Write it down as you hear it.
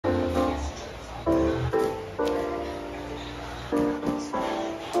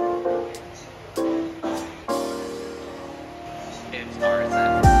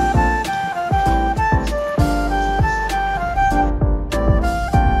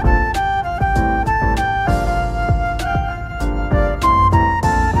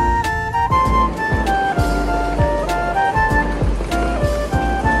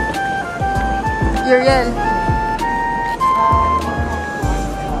Miguel.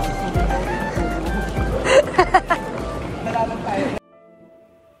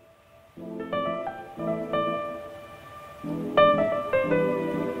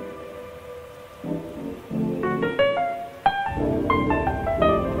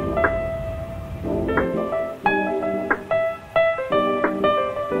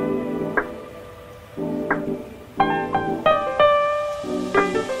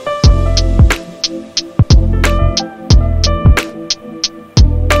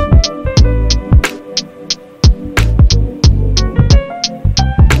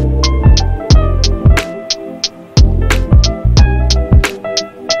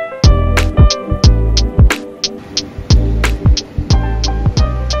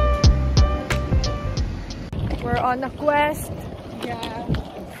 On a quest, yeah,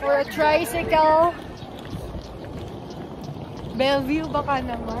 for a tricycle. Bellevue baka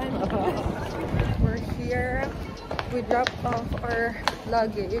naman. We're here. We dropped off our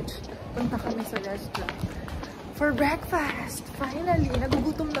luggage. Punta kami sa restaurant for breakfast. Finally,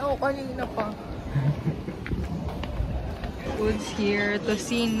 nagugutom na ako kanina pa. Foods here,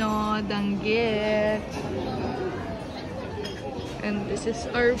 tocino, danggit. And this is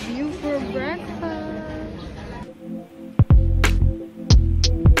our view for breakfast.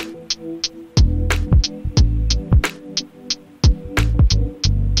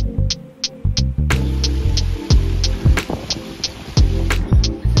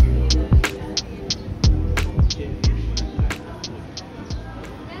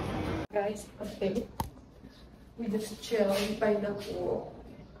 Guys, update. We just chill by the pool.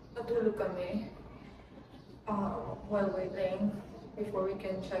 Natulog kami while waiting before we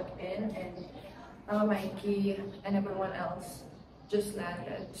can check in, and Mikey and everyone else just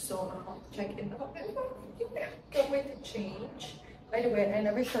landed, so I'll check in. Can't wait to change. By the way, I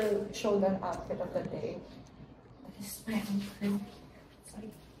never showed an outfit of the day. This is my outfit. It's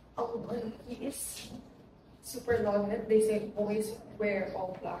like all one piece, super long. They say always wear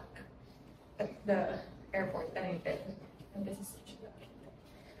all black at the airport, and I did. And this is such a good.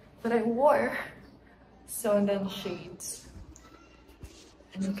 But I wore so and then shades.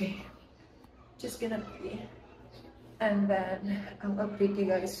 And okay, just gonna be. And then I'll update you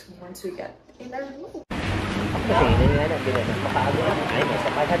guys once we get in our room.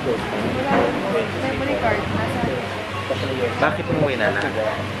 Memory card. Bakit umuwi na na?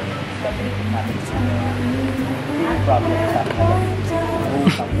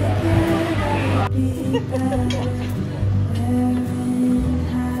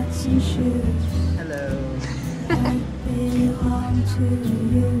 Hello.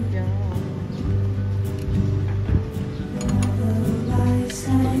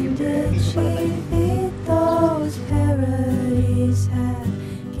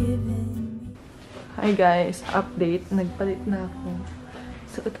 Hi guys, update. Nagpalit na ako.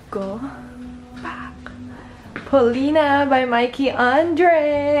 Suot ko. Back. Paulina by Mikey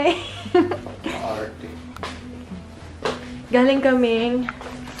Andre. Galing kaming,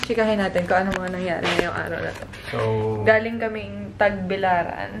 chikahin natin kung ano mga nangyari ngayong araw na to. So, galing kaming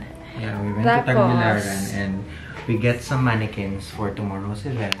Tagbilaran. Yeah, we went to Tagbilaran and we get some mannequins for tomorrow's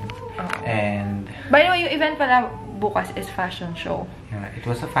event. And by the way, yung event pala bukas is fashion show. Yeah, it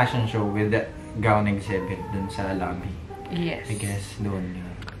was a fashion show with the gown exhibit dun sa lobby. Yes. I guess doon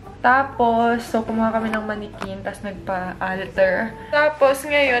yun. Tapos, so kumuha kami ng mannequin, tapos nagpa-alter. Tapos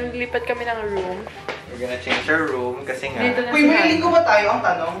ngayon, lipat kami ng room. We're gonna change our room kasi nga... Uy, maliligo ba tayo ang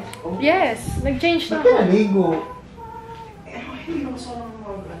tanong? Yes, nag-change na ako. Maliligo. Hindi ko gusto ng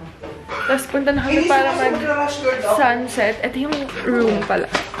mga Tapos punta na kami para mag-sunset. Ito yung room pala.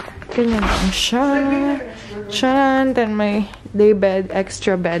 Ganyan lang siya. Chan, then may day bed,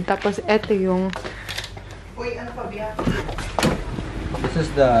 extra bed. Tapos ito yung... Uy, ano pa biya? This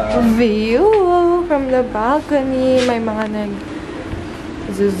is the view from the balcony. May mga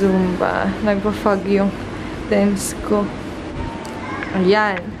nag-zumba. Nagpa-fog yung lens ko.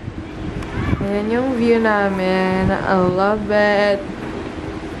 Ayan. Ayan yung view namin. I love it.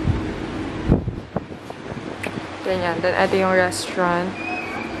 Ganyan. Then, ito yung restaurant.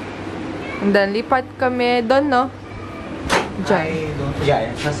 And then, lipat kami doon, no? Diyan.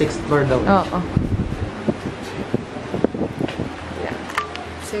 Yeah, sa 6th floor daw. Oo.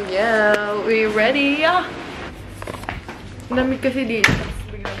 So, yeah. We ready? Lamig kasi dito.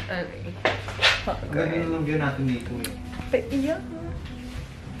 Biglang, Gagawin lang view natin dito eh. Yeah.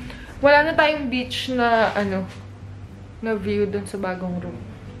 Wala na tayong beach na, na view dun sa bagong room.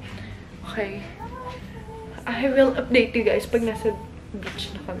 Okay. I will update you guys pag nasa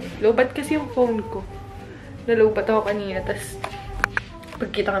beach na kami. Lobat kasi yung phone ko. Nalobat ako kanina, tas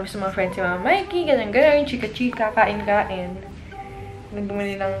Pagkita kami sa mga friends si Mama Mikey, ganyan-ganyan, chika-chika, kain-kain.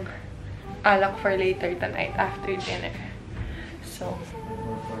 Nagdumali ng alak for later tonight after dinner. So,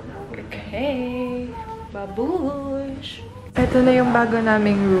 okay. Babush! Ito na yung bago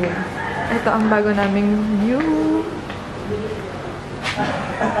naming room. Ito ang bago naming view.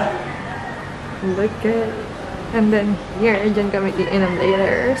 Look at. And then here, dyan kami iinom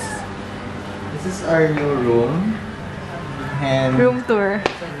later. This is our new room. And Room tour.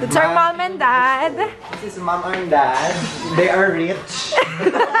 It's our mom and dad. this is mom and dad. They are rich.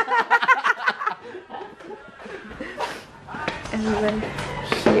 And then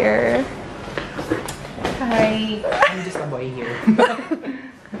here. Hi. I'm just a boy here.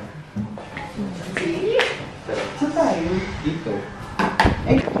 So tayo dito.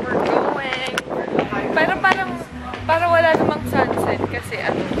 We're going. Para wala namang sunset kasi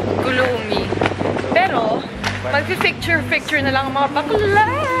gloomy. Pero, mag-picture na lang ang mga bakla.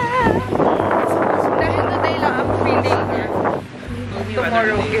 Dahil today lang ang feeling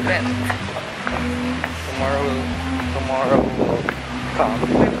tomorrow event. Tomorrow will come.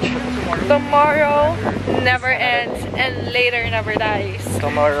 Tomorrow never ends and later never dies.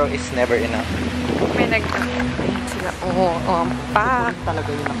 Tomorrow is never enough. May nag-update sila. Oo, pa. Talaga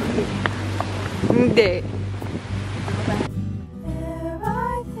yung nakapit. Hindi.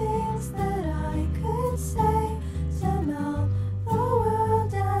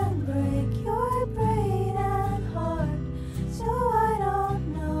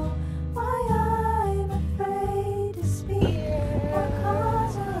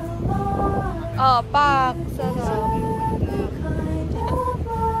 Oh, pak! Sarap.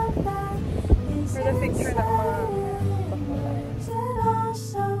 For the picture na mga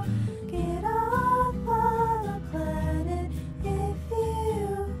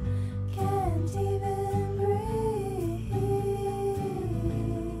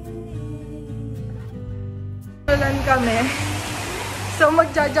ulan kami. So,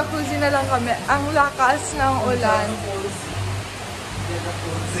 magja-jacuzzi na lang kami. Ang lakas ng ulan.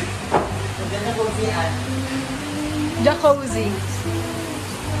 Jacuzzi.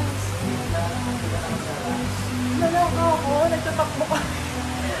 Nalaka ako. Nagtatakbo ka.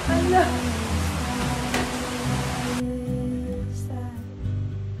 Ano?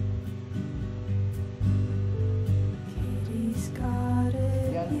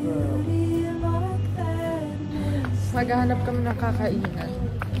 Maghahanap kami ng kakainan.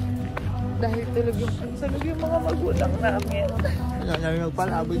 Dahil tulog yung mga magulang namin. Wala namin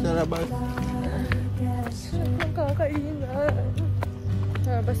magpalaboy sa labas. Ang kakainan.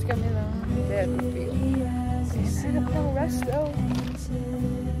 Labas kami ng bellevue. Hanap ng resto.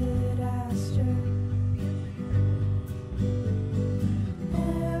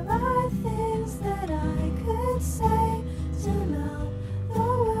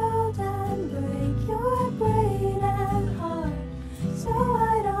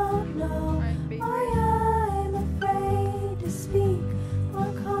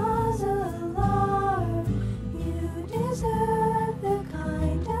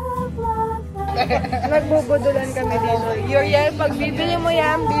 Nagbubudulan kami dito. Uriel, pag bibili mo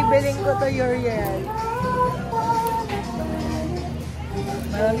yan, bibiling ko to Uriel.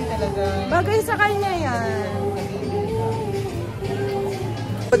 Marami talaga. Bagay sa kanya yan.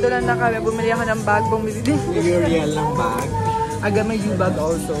 Budulan na kami. Bumili ako ng bag. Bumili din. Uriel ng bag. Aga may U-bag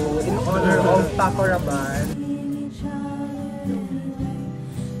also in honor of Paco Rabanne.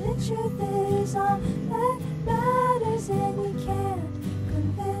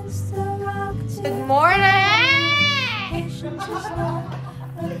 Good morning!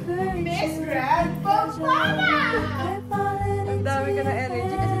 Miss Grand Papa! Ang dami ka na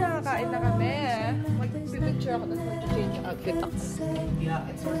energy kasi nakakain na kami. Mag-picture ako tapos mag-change outfit ako. Yeah,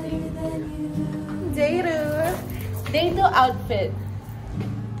 it's our day. Day 2. Day 2 outfit.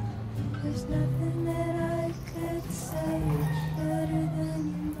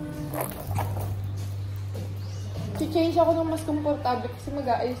 Change ako ng mas komportable kasi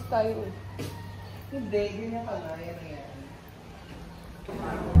mag-aayos tayo. Hindi, ganyan ka na. Yan.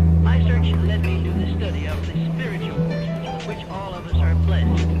 My search led me to the study of the spiritual forces with which all of us are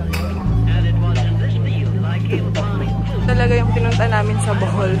blessed. And it was in this field that I came upon a clue. Talaga yung pinunta namin sa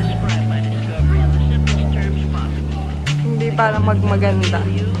Bohol. Describe my discovery in the simplest terms possible. Hindi para magmaganda.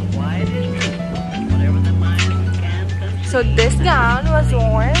 Why it is true. Whatever the mind can conceive. So this gown was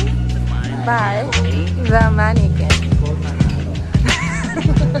worn by the mannequin.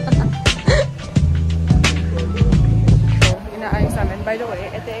 Inaayos namin. By the way,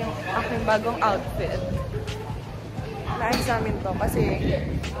 ito yung aking bagong outfit. Inaayos namin to kasi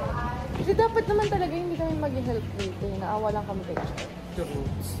Kasi dapat naman talaga hindi kami mag-help dito. Naawa lang kami kayo.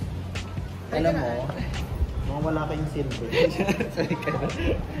 Alam mo, mukhang wala kayong silbi.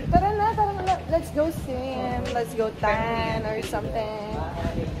 Tara na. Let's go swim. Let's go tan or something.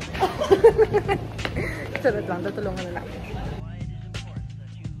 Sarot lang, tutulungan na namin.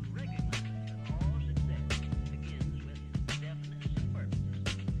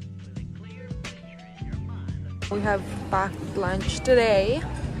 We have packed lunch today.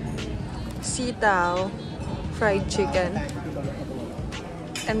 Sitaw, fried chicken.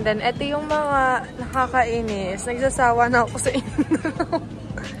 And then, ito yung mga nakakainis. Nagsasawa na ako sa inyo.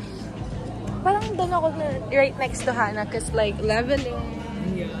 Parang doon ako right next to Hannah kasi like leveling.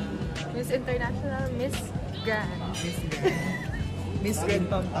 Yeah. Miss International, Miss Grand. Miss Grand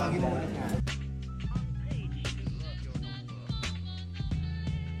Pampagi mo.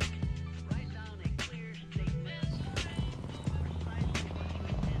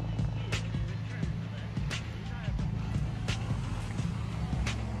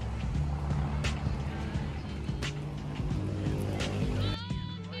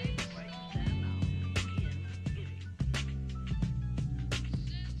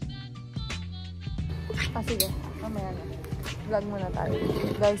 Sige. Mamaya na. Vlog muna tayo.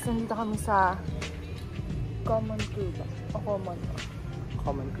 Guys, nandito kami sa Common Crew ba? O Common?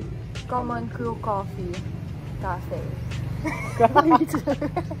 Common crew. Common Crew Coffee Cafe.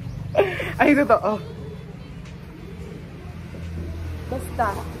 Ay, totoo.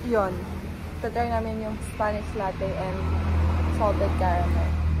 Basta, yun. Tatry namin yung Spanish latte and salted caramel.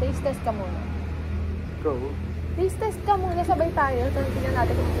 Taste test ka muna. Go. Taste test ka muna. Sabay tayo. Tapos tingnan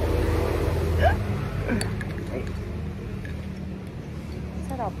natin kung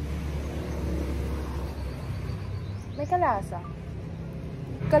sarap. May kalasa.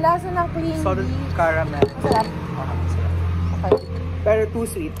 Kalasa ng creamy. Salted caramel. Sarap. Okay. Pero too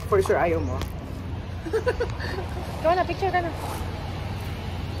sweet. For sure, ayaw mo. Ikaw na, picture ka na.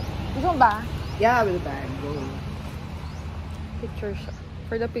 Gusto mo ba? Yeah, with the band. Go. Picture siya.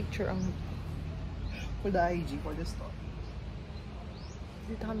 For the picture ang... For the IG, for the story.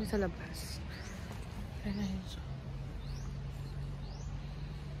 Dito kami sa labas. Ayan siya.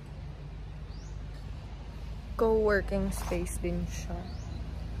 Co-working space din siya.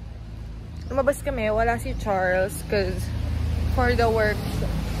 Lumabas kami, wala si Charles because for the work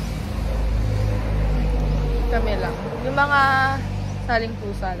kami lang. Yung mga saling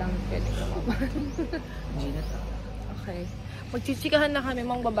pusa lang pwede lumabas. Okay. Magchichikahan na kami,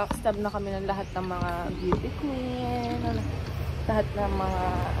 backstab na kami ng lahat ng mga beauty queen, lahat ng mga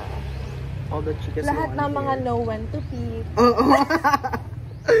All the chicas lahat ng mga know when to peep.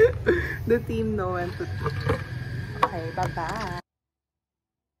 The team know when to... Okay, bye-bye.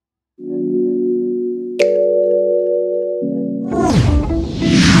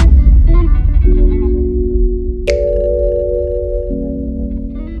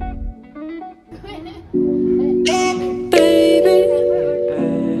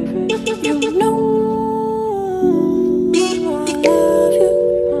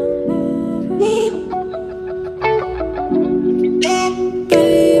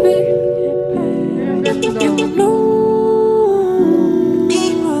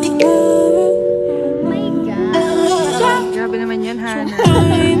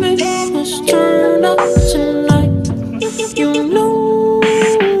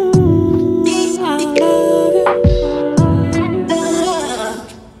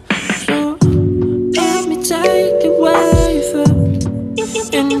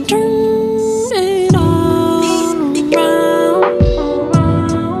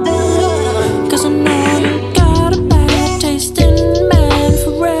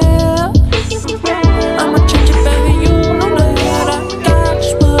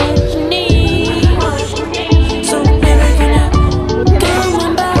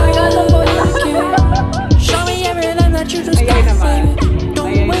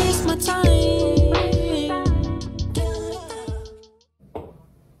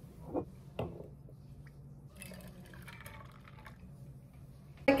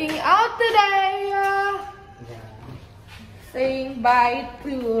 Checking out today! Saying bye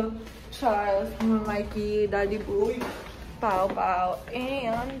to Charles, Mikey, Daddy Boo, Pau Pau,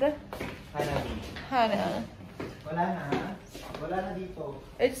 and Hannah. Wala na. Wala na dito.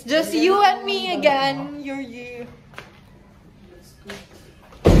 It's just you and me again. You're you.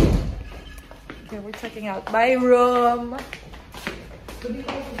 Okay, we're checking out my room.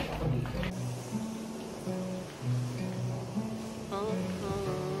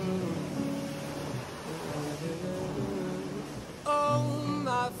 Oh,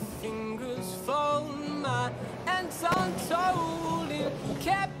 my fingers fall, my and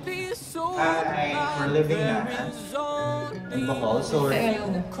We're living na in Bohol, so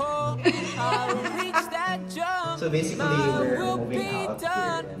so basically we're moving out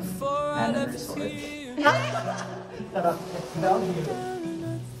here in Anna Resort.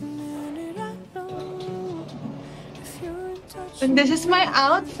 And this is my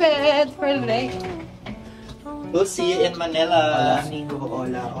outfit for the day. We'll see you in Manila.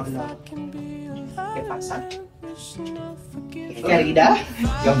 Hola, hola. ¿Qué pasa? Querida,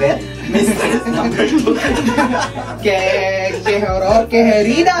 yo bet. Number 2. Que horror,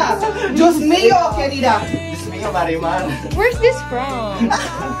 querida. Dios mío, querida. Dios mío, Marimar. Where's this from?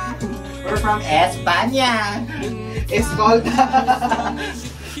 We're from España. Escolta.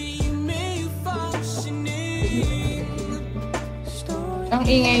 Ang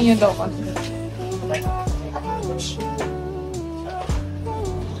ingay niyo daw kasi.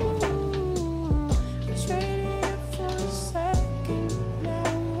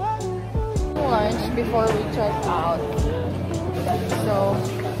 Lunch before we check out. So,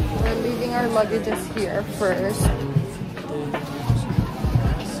 we're leaving our luggages here first.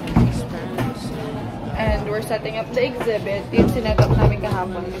 And we're setting up the exhibit. Yung sinet up namin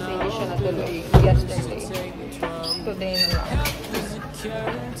kahapon kasi hindi siya natuloy yesterday. Today na lang.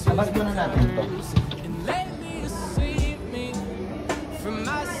 Labas muna natin ito.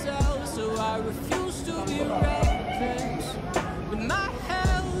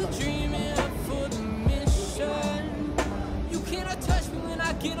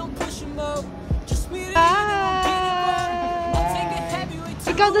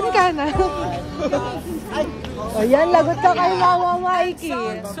 Ikaw dun ka na. O yan, lagot ka kay Mama Mikey.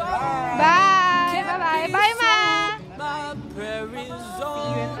 Bye! Bye-bye! Bye, Ma!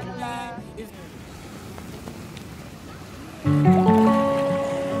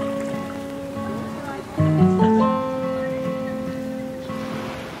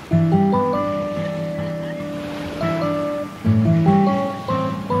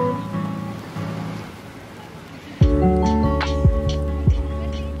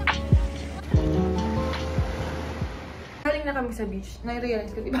 Galing na kami sa beach.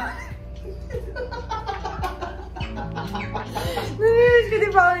 Na-realize ko, diba? Na-realize ko,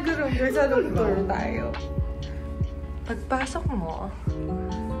 diba ako nag-room tour? Sa room tour tayo. Pagpasok mo,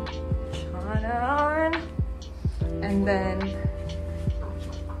 shanan, and then,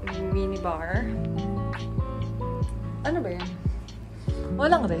 mini bar. Ano ba yan?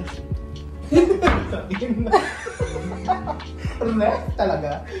 Walang ref. Ref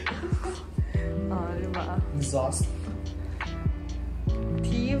talaga? Oh, diba? Exhaust.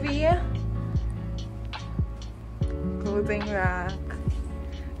 TV, clothing rack,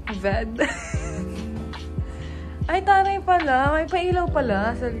 bed. Ay, taray pala. May pailaw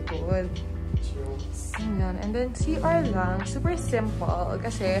pala sa likod. Ayan. And then, CR lang. Super simple.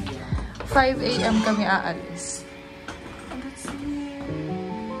 Kasi, 5 AM kami aalis. Let's see.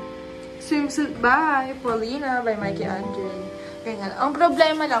 Swimsuit by Pauline, by Mikey, Andrei. Ganyan. Ang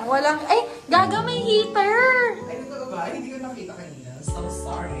problema lang, walang... Ay! Gaga, may heater! Ay, ito ba? Hindi ko nakita kanina. So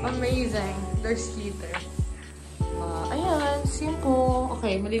sorry. Amazing. There's heater. Ayan. Simple.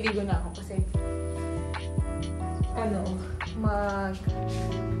 Okay, maliligo na ako kasi... mag-dinner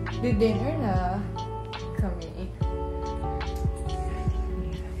na kami.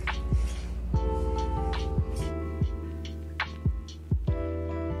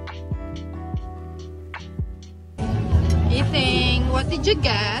 Eating. What did you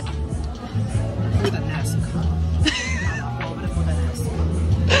get? With a nest.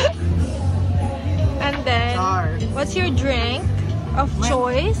 And then, what's your drink of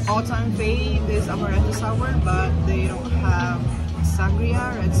choice? All-time fave is amaretto sour, but they don't have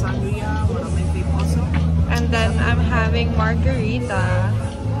sangria, red sangria, one of my fave also. And then I'm having margarita.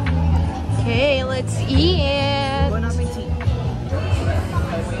 Okay, let's eat.